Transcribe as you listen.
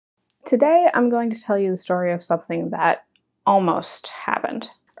Today, I'm going to tell you the story of something that almost happened.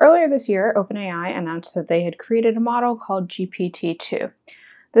 Earlier this year, OpenAI announced that they had created a model called GPT-2.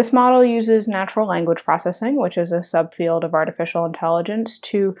 This model uses natural language processing, which is a subfield of artificial intelligence,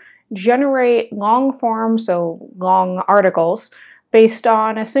 to generate long form, so long articles, based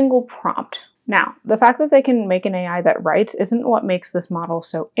on a single prompt. Now, the fact that they can make an AI that writes isn't what makes this model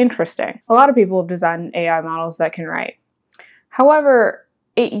so interesting. A lot of people have designed AI models that can write. However,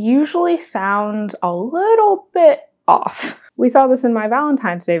 it usually sounds a little bit off. We saw this in my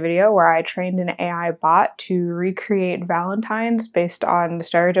Valentine's Day video where I trained an AI bot to recreate Valentines based on the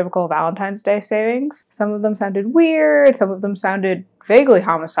stereotypical Valentine's Day sayings. Some of them sounded weird, some of them sounded vaguely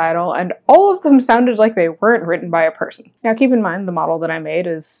homicidal, and all of them sounded like they weren't written by a person. Now keep in mind the model that I made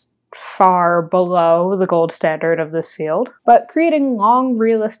is far below the gold standard of this field, but creating long,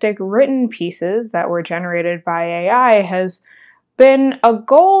 realistic written pieces that were generated by AI has been a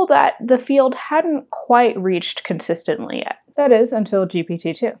goal that the field hadn't quite reached consistently yet. That is, until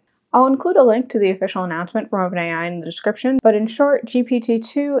GPT-2. I'll include a link to the official announcement from OpenAI in the description, but in short,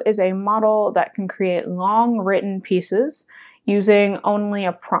 GPT-2 is a model that can create long written pieces using only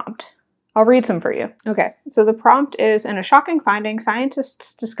a prompt. I'll read some for you. Okay, so the prompt is, in a shocking finding,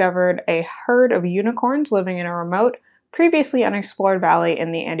 scientists discovered a herd of unicorns living in a remote, previously unexplored valley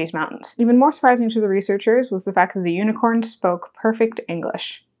in the Andes Mountains. Even more surprising to the researchers was the fact that the unicorns spoke perfect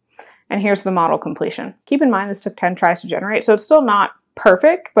English. And here's the model completion. Keep in mind this took 10 tries to generate, so it's still not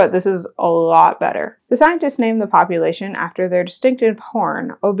perfect, but this is a lot better. The scientists named the population after their distinctive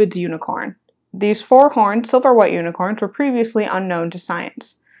horn, Ovid's unicorn. These 4-horned silver-white unicorns were previously unknown to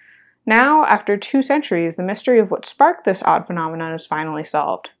science. Now, after 2 centuries, the mystery of what sparked this odd phenomenon is finally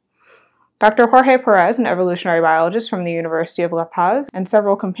solved. Dr. Jorge Perez, an evolutionary biologist from the University of La Paz, and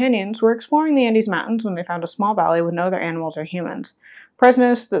several companions were exploring the Andes Mountains when they found a small valley with no other animals or humans. Perez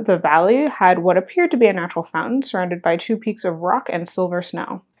noticed that the valley had what appeared to be a natural fountain surrounded by 2 peaks of rock and silver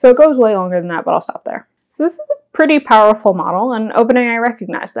snow. So it goes way longer than that, but I'll stop there. So this is a pretty powerful model, and OpenAI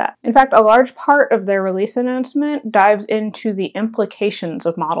recognized that. In fact, a large part of their release announcement dives into the implications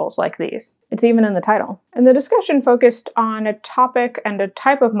of models like these. It's even in the title. And the discussion focused on a topic and a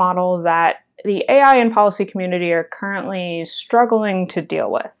type of model that the AI and policy community are currently struggling to deal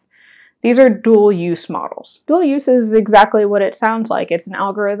with. These are dual-use models. Dual use is exactly what it sounds like. It's an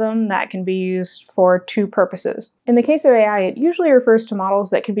algorithm that can be used for 2 purposes. In the case of AI, it usually refers to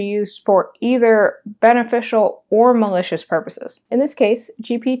models that can be used for either beneficial or malicious purposes. In this case,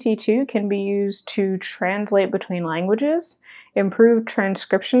 GPT-2 can be used to translate between languages, improve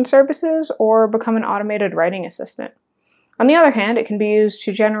transcription services, or become an automated writing assistant. On the other hand, it can be used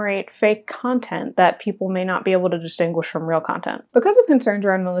to generate fake content that people may not be able to distinguish from real content. Because of concerns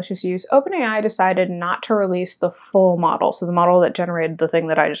around malicious use, OpenAI decided not to release the full model, so the model that generated the thing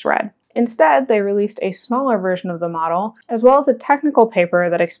that I just read. Instead, they released a smaller version of the model, as well as a technical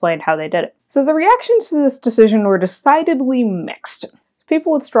paper that explained how they did it. So the reactions to this decision were decidedly mixed.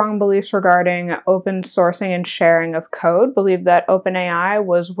 People with strong beliefs regarding open sourcing and sharing of code believed that OpenAI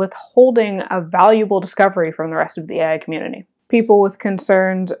was withholding a valuable discovery from the rest of the AI community. People with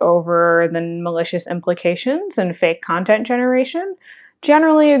concerns over the malicious implications and fake content generation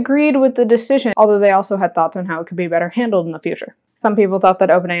generally agreed with the decision, although they also had thoughts on how it could be better handled in the future. Some people thought that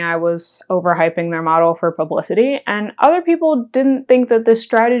OpenAI was overhyping their model for publicity, and other people didn't think that this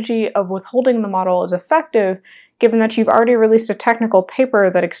strategy of withholding the model is effective, given that you've already released a technical paper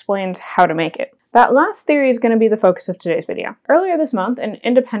that explains how to make it. That last theory is going to be the focus of today's video. Earlier this month, an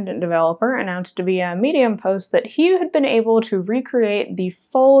independent developer announced via a Medium post that he had been able to recreate the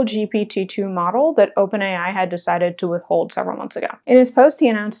full GPT-2 model that OpenAI had decided to withhold several months ago. In his post, he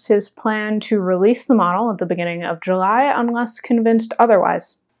announced his plan to release the model at the beginning of July unless convinced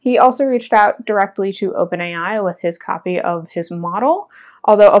otherwise. He also reached out directly to OpenAI with his copy of his model,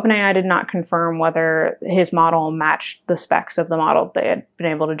 although OpenAI did not confirm whether his model matched the specs of the model they had been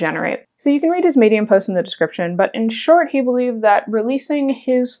able to generate. So you can read his Medium post in the description, but in short, he believed that releasing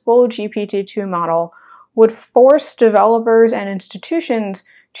his full GPT-2 model would force developers and institutions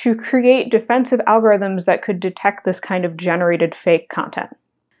to create defensive algorithms that could detect this kind of generated fake content.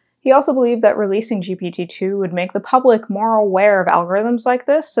 He also believed that releasing GPT-2 would make the public more aware of algorithms like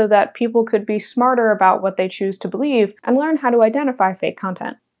this so that people could be smarter about what they choose to believe and learn how to identify fake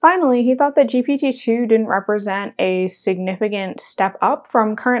content. Finally, he thought that GPT-2 didn't represent a significant step up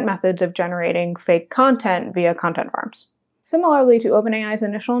from current methods of generating fake content via content farms. Similarly to OpenAI's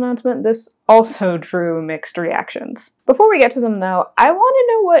initial announcement, this also drew mixed reactions. Before we get to them though, I want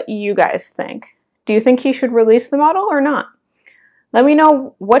to know what you guys think. Do you think he should release the model or not? Let me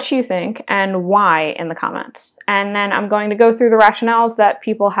know what you think and why in the comments. And then I'm going to go through the rationales that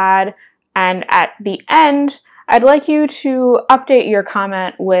people had, and at the end, I'd like you to update your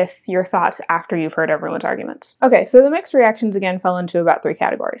comment with your thoughts after you've heard everyone's arguments. Okay, so the mixed reactions again fell into about 3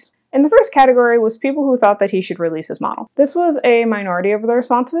 categories. In the first category was people who thought that he should release his model. This was a minority of the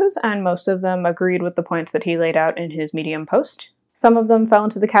responses, and most of them agreed with the points that he laid out in his Medium post. Some of them fell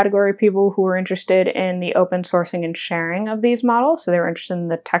into the category of people who were interested in the open sourcing and sharing of these models, so they were interested in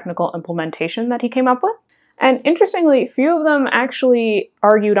the technical implementation that he came up with. And interestingly, few of them actually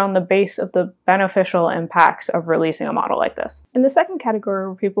argued on the base of the beneficial impacts of releasing a model like this. In the second category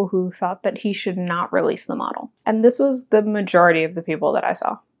were people who thought that he should not release the model, and this was the majority of the people that I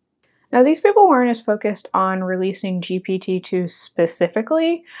saw. Now, these people weren't as focused on releasing GPT-2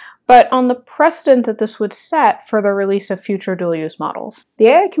 specifically, but on the precedent that this would set for the release of future dual-use models. The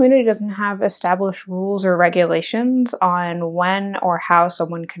AI community doesn't have established rules or regulations on when or how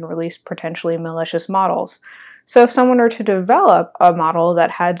someone can release potentially malicious models. So if someone were to develop a model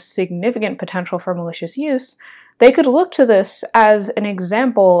that had significant potential for malicious use, they could look to this as an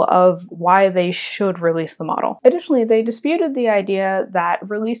example of why they should release the model. Additionally, they disputed the idea that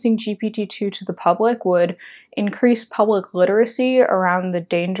releasing GPT-2 to the public would increase public literacy around the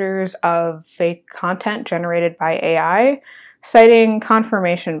dangers of fake content generated by AI, citing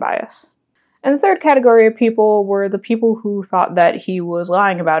confirmation bias. And the third category of people were the people who thought that he was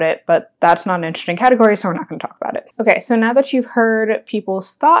lying about it, but that's not an interesting category, so we're not going to talk about it. Okay, so now that you've heard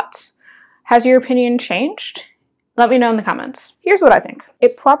people's thoughts, has your opinion changed? Let me know in the comments. Here's what I think.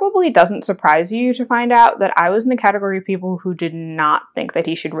 It probably doesn't surprise you to find out that I was in the category of people who did not think that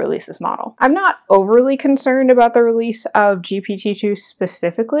he should release this model. I'm not overly concerned about the release of GPT-2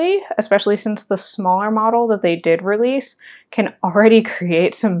 specifically, especially since the smaller model that they did release can already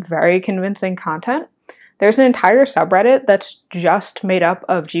create some very convincing content. There's an entire subreddit that's just made up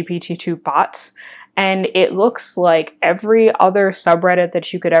of GPT-2 bots, and it looks like every other subreddit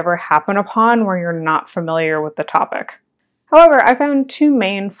that you could ever happen upon where you're not familiar with the topic. However, I found 2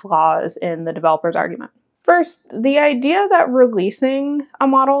 main flaws in the developer's argument. First, the idea that releasing a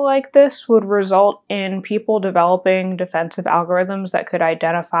model like this would result in people developing defensive algorithms that could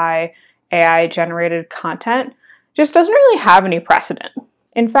identify AI-generated content just doesn't really have any precedent.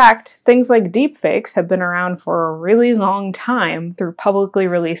 In fact, things like deepfakes have been around for a really long time through publicly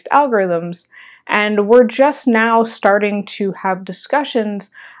released algorithms, and we're just now starting to have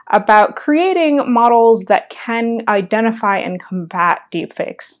discussions about creating models that can identify and combat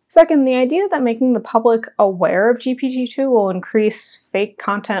deepfakes. Second, the idea that making the public aware of GPT-2 will increase fake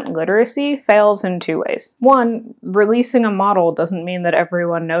content literacy fails in 2 ways. 1, releasing a model doesn't mean that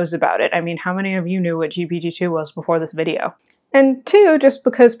everyone knows about it. I mean, how many of you knew what GPT-2 was before this video? And 2, just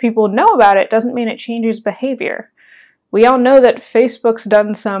because people know about it doesn't mean it changes behavior. We all know that Facebook's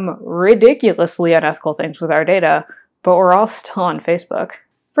done some ridiculously unethical things with our data, but we're all still on Facebook.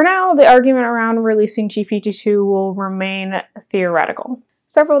 For now, the argument around releasing GPT-2 will remain theoretical.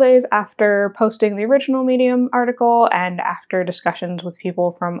 Several days after posting the original Medium article and after discussions with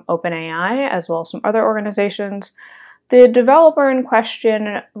people from OpenAI, as well as some other organizations, the developer in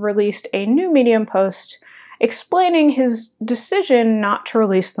question released a new Medium post explaining his decision not to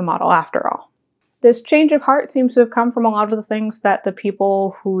release the model after all. This change of heart seems to have come from a lot of the things that the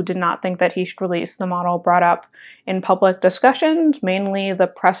people who did not think that he should release the model brought up in public discussions, mainly the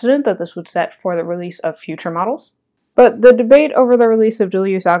precedent that this would set for the release of future models. But the debate over the release of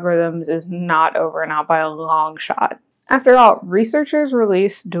dual-use algorithms is not over, not by a long shot. After all, researchers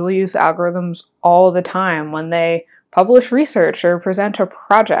release dual-use algorithms all the time when they publish research or present a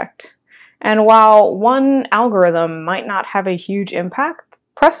project. And while one algorithm might not have a huge impact,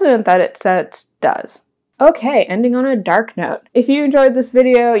 precedent that it sets does. Okay, ending on a dark note. If you enjoyed this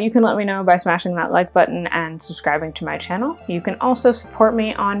video, you can let me know by smashing that like button and subscribing to my channel. You can also support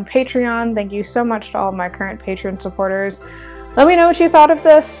me on Patreon. Thank you so much to all of my current Patreon supporters. Let me know what you thought of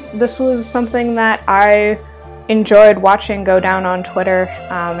this. This was something that I enjoyed watching go down on Twitter,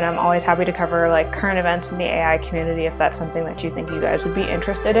 and I'm always happy to cover like current events in the AI community if that's something that you think you guys would be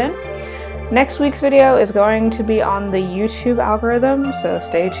interested in. Next week's video is going to be on the YouTube algorithm, so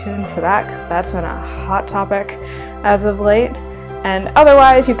stay tuned for that because that's been a hot topic as of late. And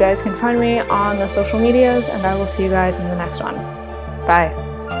otherwise, you guys can find me on the social medias, and I will see you guys in the next one. Bye.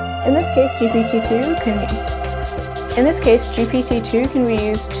 In this case, GPT-2 can be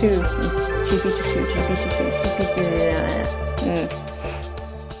used to GPT-2.